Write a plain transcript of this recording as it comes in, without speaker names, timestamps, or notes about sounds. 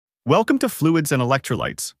Welcome to Fluids and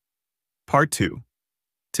Electrolytes, Part 2.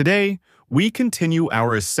 Today, we continue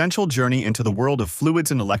our essential journey into the world of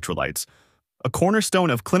fluids and electrolytes, a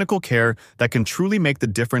cornerstone of clinical care that can truly make the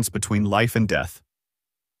difference between life and death.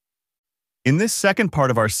 In this second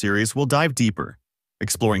part of our series, we'll dive deeper,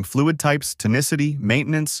 exploring fluid types, tonicity,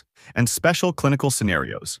 maintenance, and special clinical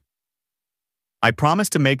scenarios. I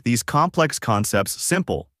promise to make these complex concepts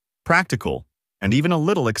simple, practical, and even a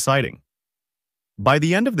little exciting. By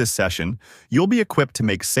the end of this session, you'll be equipped to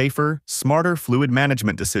make safer, smarter fluid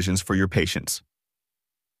management decisions for your patients.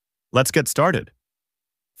 Let's get started.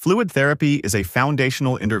 Fluid therapy is a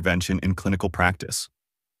foundational intervention in clinical practice.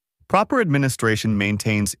 Proper administration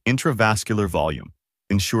maintains intravascular volume,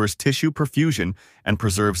 ensures tissue perfusion, and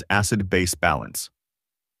preserves acid-base balance.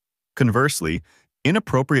 Conversely,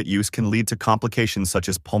 inappropriate use can lead to complications such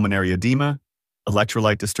as pulmonary edema,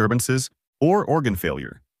 electrolyte disturbances, or organ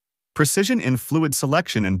failure. Precision in fluid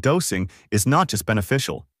selection and dosing is not just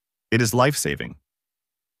beneficial, it is life-saving.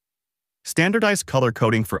 Standardized color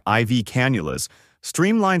coding for IV cannulas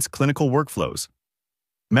streamlines clinical workflows.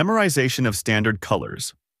 Memorization of standard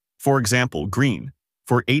colors, for example, green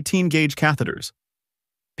for 18-gauge catheters,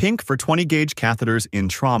 pink for 20-gauge catheters in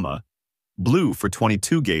trauma, blue for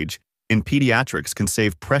 22-gauge in pediatrics can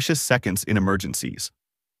save precious seconds in emergencies.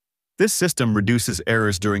 This system reduces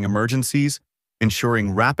errors during emergencies,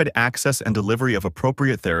 ensuring rapid access and delivery of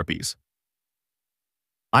appropriate therapies.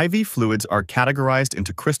 IV fluids are categorized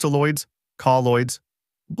into crystalloids, colloids,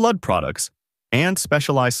 blood products, and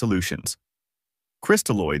specialized solutions.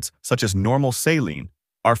 Crystalloids, such as normal saline,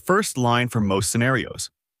 are first line for most scenarios.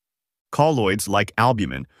 Colloids, like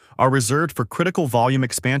albumin, are reserved for critical volume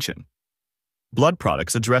expansion. Blood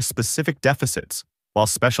products address specific deficits, while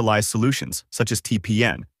specialized solutions, such as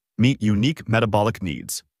TPN, meet unique metabolic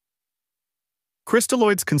needs.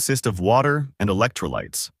 Crystalloids consist of water and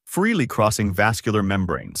electrolytes, freely crossing vascular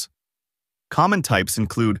membranes. Common types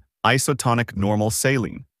include isotonic normal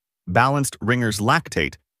saline, balanced Ringer's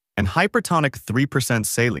lactate, and hypertonic 3%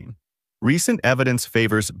 saline. Recent evidence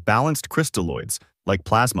favors balanced crystalloids, like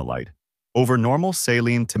plasmolite, over normal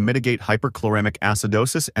saline to mitigate hyperchloremic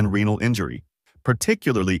acidosis and renal injury,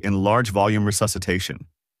 particularly in large volume resuscitation.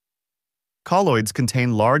 Colloids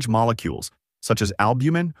contain large molecules, such as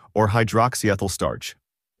albumin or hydroxyethyl starch,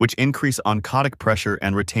 which increase oncotic pressure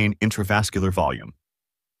and retain intravascular volume.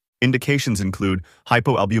 Indications include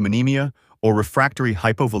hypoalbuminemia or refractory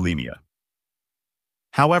hypovolemia.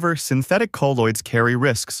 However, synthetic colloids carry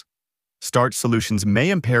risks. Starch solutions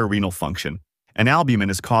may impair renal function, and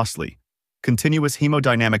albumin is costly. Continuous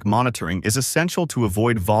hemodynamic monitoring is essential to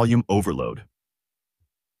avoid volume overload.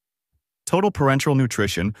 Total parenteral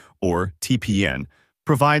nutrition, or TPN,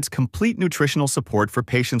 provides complete nutritional support for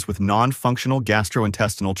patients with non-functional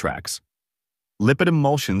gastrointestinal tracts. Lipid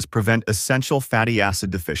emulsions prevent essential fatty acid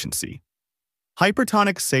deficiency.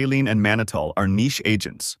 Hypertonic saline and mannitol are niche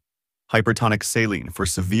agents. Hypertonic saline for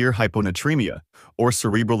severe hyponatremia or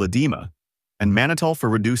cerebral edema, and mannitol for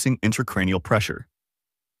reducing intracranial pressure.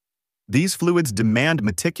 These fluids demand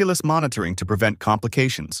meticulous monitoring to prevent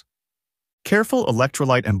complications. Careful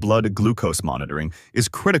electrolyte and blood glucose monitoring is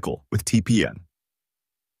critical with TPN.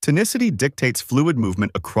 Tonicity dictates fluid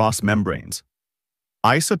movement across membranes.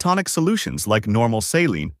 Isotonic solutions like normal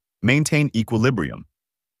saline maintain equilibrium.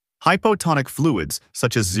 Hypotonic fluids,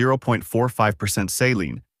 such as 0.45%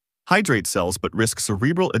 saline, hydrate cells but risk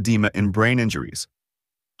cerebral edema in brain injuries.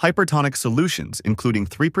 Hypertonic solutions, including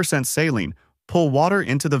 3% saline, pull water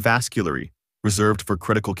into the vasculature, reserved for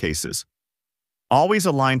critical cases. Always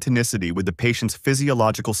align tonicity with the patient's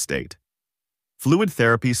physiological state. Fluid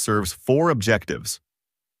therapy serves 4 objectives: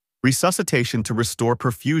 resuscitation to restore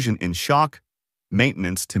perfusion in shock,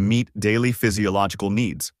 maintenance to meet daily physiological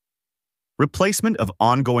needs, replacement of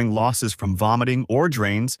ongoing losses from vomiting or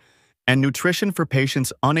drains, and nutrition for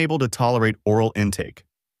patients unable to tolerate oral intake.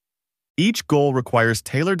 Each goal requires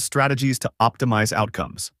tailored strategies to optimize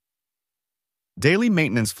outcomes. Daily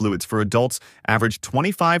maintenance fluids for adults average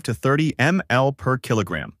 25 to 30 ml per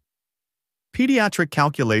kilogram. Pediatric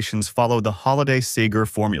calculations follow the Holliday-Sager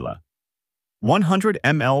formula: 100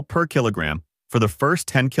 ml per kilogram for the first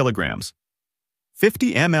 10 kilograms,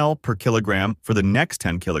 50 ml per kilogram for the next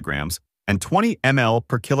 10 kilograms, and 20 ml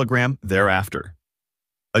per kilogram thereafter.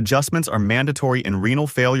 Adjustments are mandatory in renal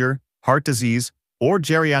failure, heart disease, or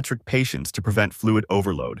geriatric patients to prevent fluid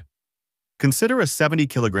overload. Consider a 70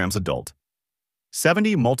 kilograms adult.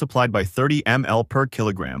 70 multiplied by 30 ml per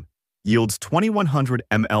kilogram yields 2100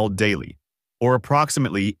 ml daily, or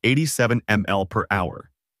approximately 87 ml per hour.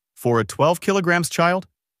 For a 12 kilograms child,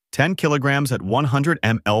 10 kilograms at 100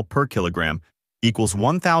 ml per kilogram equals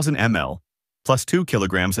 1000 ml, plus 2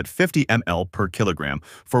 kilograms at 50 ml per kilogram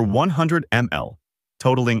for 100 ml,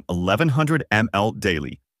 totaling 1100 ml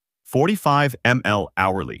daily, 45 ml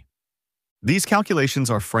hourly. These calculations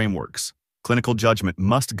are frameworks. Clinical judgment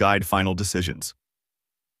must guide final decisions.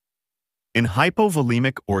 In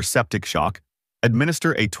hypovolemic or septic shock,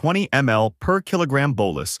 administer a 20 ml per kilogram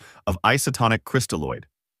bolus of isotonic crystalloid,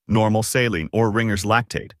 normal saline or Ringer's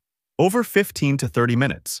lactate, over 15 to 30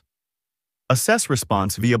 minutes. Assess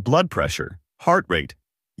response via blood pressure, heart rate,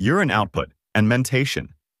 urine output, and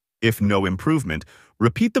mentation. If no improvement,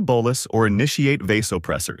 repeat the bolus or initiate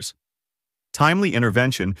vasopressors. Timely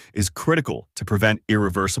intervention is critical to prevent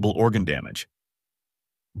irreversible organ damage.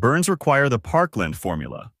 Burns require the Parkland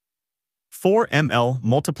formula. 4 ml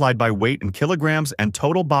multiplied by weight in kilograms and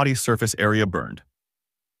total body surface area burned.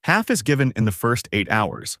 Half is given in the first 8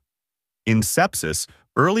 hours. In sepsis,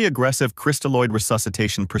 early aggressive crystalloid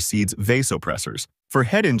resuscitation precedes vasopressors. For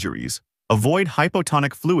head injuries, avoid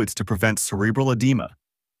hypotonic fluids to prevent cerebral edema.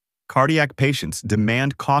 Cardiac patients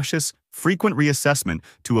demand cautious, frequent reassessment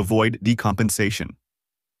to avoid decompensation.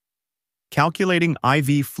 Calculating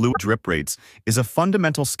IV fluid drip rates is a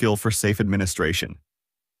fundamental skill for safe administration.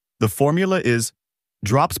 The formula is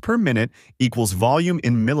drops per minute equals volume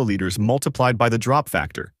in milliliters multiplied by the drop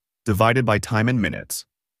factor, divided by time in minutes.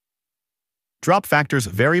 Drop factors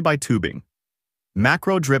vary by tubing.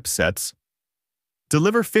 Macro drip sets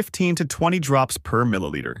deliver 15 to 20 drops per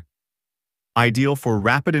milliliter. Ideal for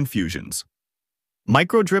rapid infusions.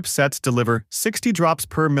 Micro drip sets deliver 60 drops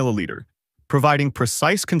per milliliter, providing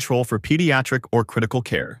precise control for pediatric or critical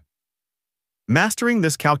care. Mastering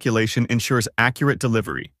this calculation ensures accurate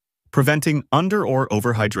delivery, preventing under or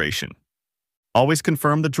overhydration. Always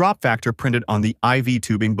confirm the drop factor printed on the IV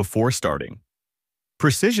tubing before starting.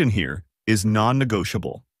 Precision here is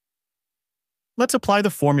non-negotiable. Let's apply the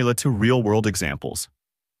formula to real-world examples.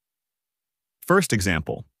 First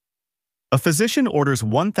example. A physician orders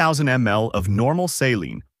 1,000 ml of normal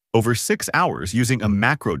saline over 6 hours using a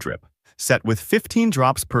macro drip, set with 15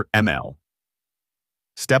 drops per ml.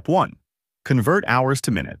 Step 1. Convert hours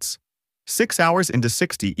to minutes. 6 hours into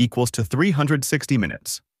 60 equals to 360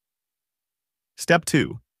 minutes. Step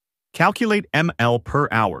 2. Calculate ml per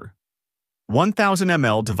hour. 1,000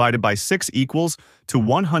 ml divided by 6 equals to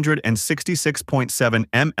 166.7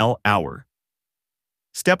 ml hour.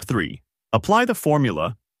 Step 3. Apply the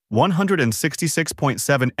formula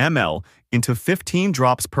 166.7 ml into 15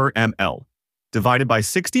 drops per ml, divided by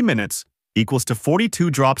 60 minutes equals to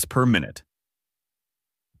 42 drops per minute.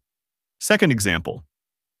 Second example.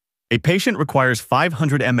 A patient requires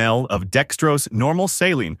 500 ml of dextrose normal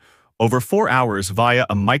saline over 4 hours via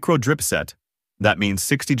a micro drip set. That means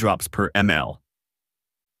 60 drops per ml.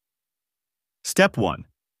 Step 1.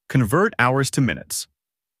 Convert hours to minutes.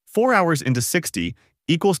 4 hours into 60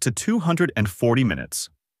 equals to 240 minutes.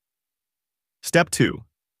 Step 2.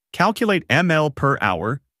 Calculate ml per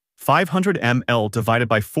hour. 500 ml divided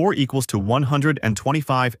by 4 equals to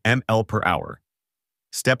 125 ml per hour.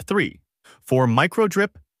 Step 3. For microdrip,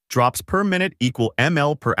 drops per minute equal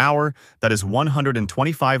ml per hour, that is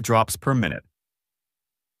 125 drops per minute.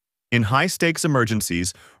 In high-stakes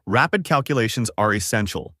emergencies, rapid calculations are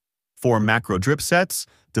essential. For macro drip sets,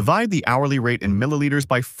 divide the hourly rate in milliliters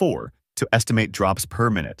by 4 to estimate drops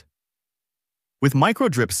per minute. With micro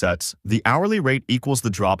drip sets, the hourly rate equals the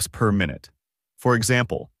drops per minute. For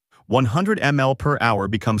example, 100 ml per hour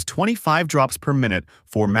becomes 25 drops per minute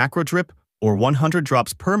for macro drip or 100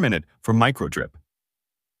 drops per minute for micro drip.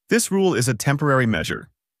 This rule is a temporary measure.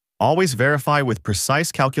 Always verify with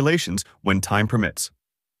precise calculations when time permits.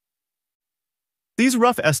 These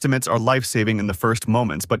rough estimates are life-saving in the first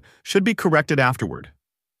moments, but should be corrected afterward.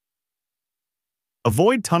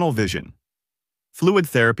 Avoid tunnel vision. Fluid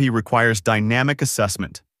therapy requires dynamic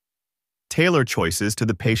assessment. Tailor choices to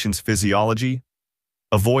the patient's physiology.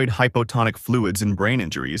 Avoid hypotonic fluids in brain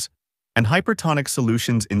injuries, and hypertonic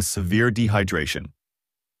solutions in severe dehydration.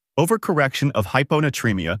 Overcorrection of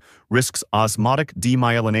hyponatremia risks osmotic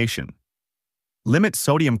demyelination. Limit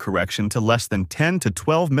sodium correction to less than 10 to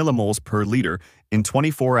 12 millimoles per liter in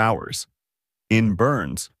 24 hours. In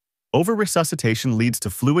burns, over-resuscitation leads to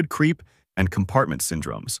fluid creep and compartment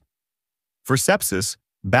syndromes. For sepsis,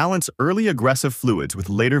 balance early aggressive fluids with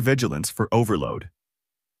later vigilance for overload.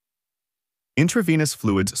 Intravenous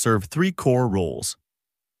fluids serve 3 core roles: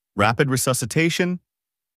 rapid resuscitation,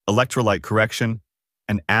 electrolyte correction,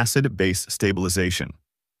 and acid-base stabilization.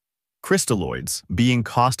 Crystalloids, being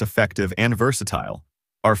cost-effective and versatile,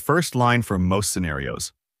 are first line for most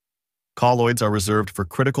scenarios. Colloids are reserved for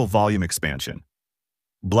critical volume expansion.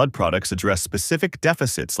 Blood products address specific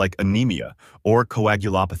deficits like anemia or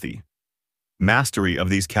coagulopathy. Mastery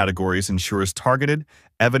of these categories ensures targeted,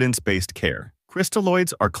 evidence-based care.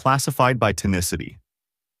 Crystalloids are classified by tonicity.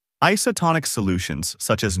 Isotonic solutions,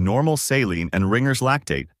 such as normal saline and Ringer's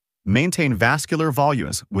lactate, maintain vascular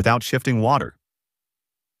volumes without shifting water.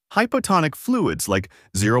 Hypotonic fluids like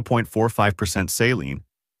 0.45% saline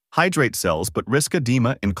hydrate cells but risk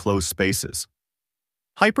edema in closed spaces.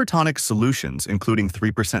 Hypertonic solutions, including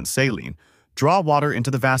 3% saline, draw water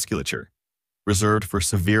into the vasculature, reserved for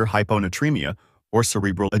severe hyponatremia or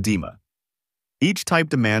cerebral edema. Each type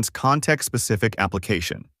demands context-specific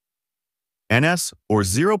application. NS, or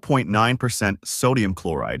 0.9% sodium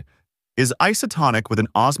chloride, is isotonic with an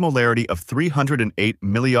osmolarity of 308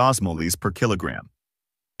 milliosmoles per kilogram.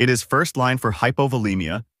 It is first line for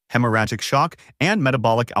hypovolemia, hemorrhagic shock, and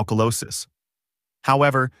metabolic alkalosis.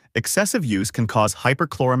 However, excessive use can cause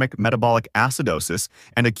hyperchloremic metabolic acidosis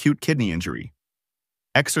and acute kidney injury.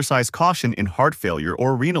 Exercise caution in heart failure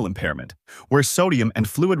or renal impairment, where sodium and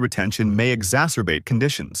fluid retention may exacerbate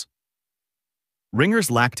conditions. Ringer's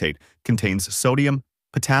lactate contains sodium,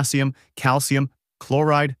 potassium, calcium,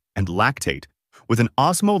 chloride, and lactate, with an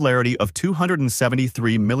osmolarity of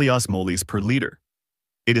 273 milliosmoles per liter.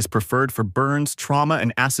 It is preferred for burns, trauma,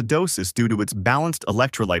 and acidosis due to its balanced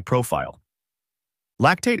electrolyte profile.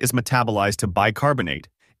 Lactate is metabolized to bicarbonate,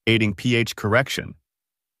 aiding pH correction.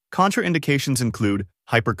 Contraindications include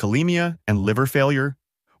hyperkalemia and liver failure,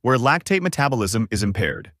 where lactate metabolism is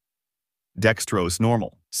impaired. Dextrose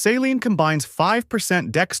normal. Saline combines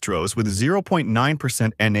 5% dextrose with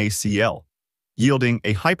 0.9% NaCl, yielding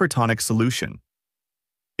a hypertonic solution.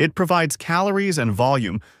 It provides calories and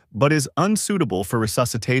volume, but is unsuitable for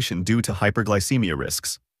resuscitation due to hyperglycemia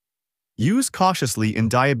risks. Use cautiously in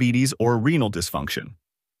diabetes or renal dysfunction.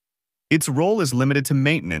 Its role is limited to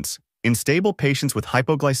maintenance in stable patients with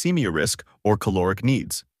hypoglycemia risk or caloric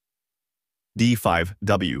needs.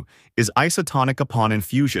 D5W is isotonic upon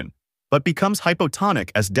infusion, but becomes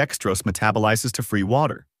hypotonic as dextrose metabolizes to free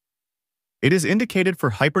water. It is indicated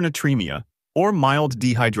for hypernatremia or mild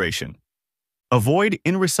dehydration. Avoid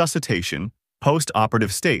in resuscitation,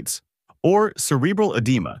 post-operative states, or cerebral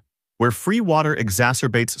edema, where free water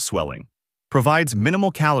exacerbates swelling. Provides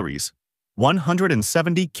minimal calories,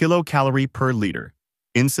 170 kilocalorie per liter,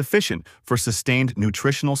 insufficient for sustained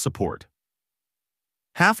nutritional support.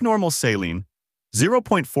 Half-normal saline,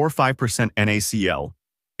 0.45% NaCl,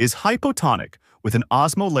 is hypotonic with an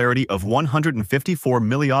osmolarity of 154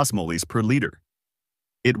 milliosmoles per liter.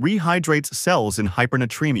 It rehydrates cells in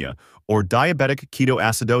hypernatremia or diabetic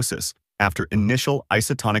ketoacidosis after initial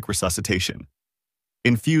isotonic resuscitation.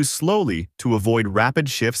 Infuse slowly to avoid rapid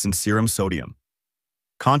shifts in serum sodium.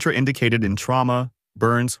 Contraindicated in trauma,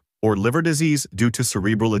 burns, or liver disease due to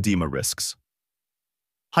cerebral edema risks.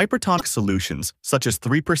 Hypertonic solutions, such as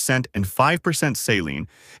 3% and 5% saline,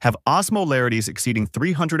 have osmolarities exceeding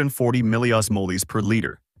 340 milliosmoles per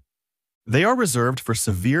liter. They are reserved for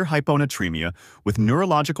severe hyponatremia with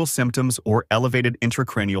neurological symptoms or elevated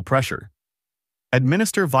intracranial pressure.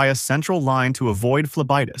 Administer via central line to avoid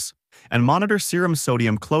phlebitis, and monitor serum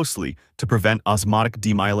sodium closely to prevent osmotic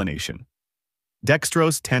demyelination.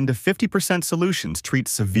 Dextrose 10 to 50% solutions treat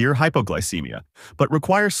severe hypoglycemia, but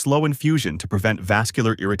require slow infusion to prevent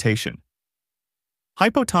vascular irritation.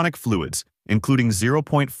 Hypotonic fluids, including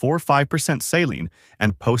 0.45% saline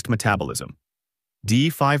and post-metabolism.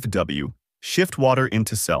 D5W, shift water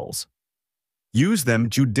into cells. Use them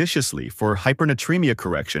judiciously for hypernatremia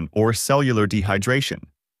correction or cellular dehydration.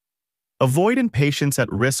 Avoid in patients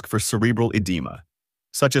at risk for cerebral edema,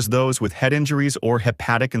 such as those with head injuries or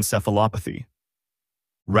hepatic encephalopathy.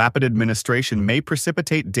 Rapid administration may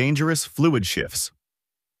precipitate dangerous fluid shifts.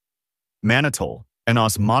 Mannitol, an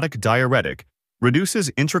osmotic diuretic,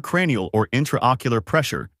 reduces intracranial or intraocular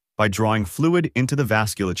pressure by drawing fluid into the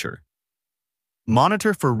vasculature.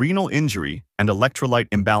 Monitor for renal injury and electrolyte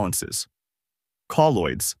imbalances.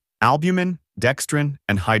 Colloids, albumin, dextrin,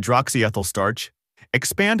 and hydroxyethyl starch,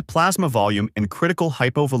 expand plasma volume in critical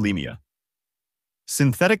hypovolemia.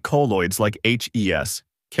 Synthetic colloids like HES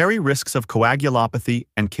carry risks of coagulopathy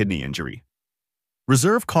and kidney injury.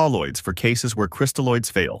 Reserve colloids for cases where crystalloids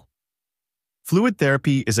fail. Fluid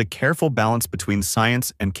therapy is a careful balance between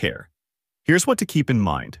science and care. Here's what to keep in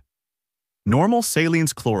mind. Normal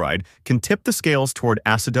saline's chloride can tip the scales toward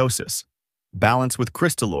acidosis. Balance with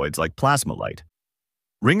crystalloids like plasmolite.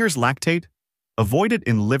 Ringer's lactate, avoid it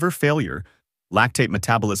in liver failure. Lactate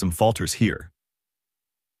metabolism falters here.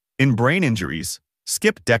 In brain injuries,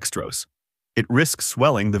 skip dextrose. It risks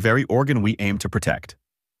swelling the very organ we aim to protect.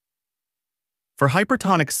 For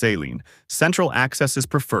hypertonic saline, central access is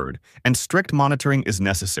preferred and strict monitoring is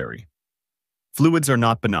necessary. Fluids are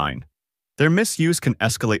not benign. Their misuse can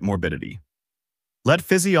escalate morbidity. Let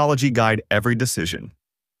physiology guide every decision.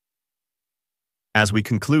 As we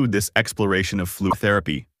conclude this exploration of fluid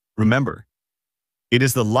therapy, remember, it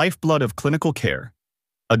is the lifeblood of clinical care,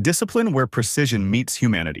 a discipline where precision meets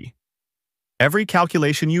humanity. Every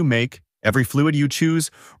calculation you make, every fluid you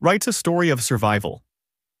choose, writes a story of survival.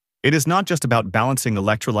 It is not just about balancing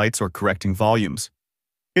electrolytes or correcting volumes.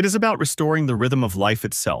 It is about restoring the rhythm of life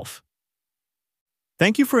itself.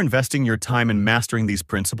 Thank you for investing your time in mastering these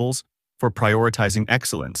principles, for prioritizing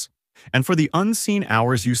excellence, and for the unseen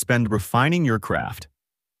hours you spend refining your craft.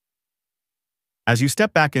 As you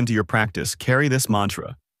step back into your practice, carry this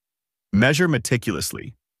mantra: measure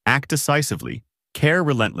meticulously, act decisively, care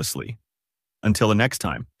relentlessly. Until the next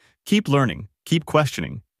time, keep learning, keep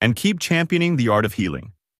questioning, and keep championing the art of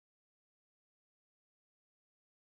healing.